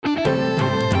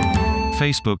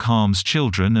Facebook harms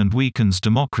children and weakens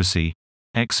democracy.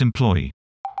 Ex-employee.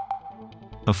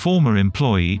 A former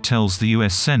employee tells the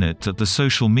U.S. Senate that the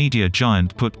social media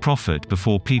giant put profit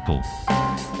before people.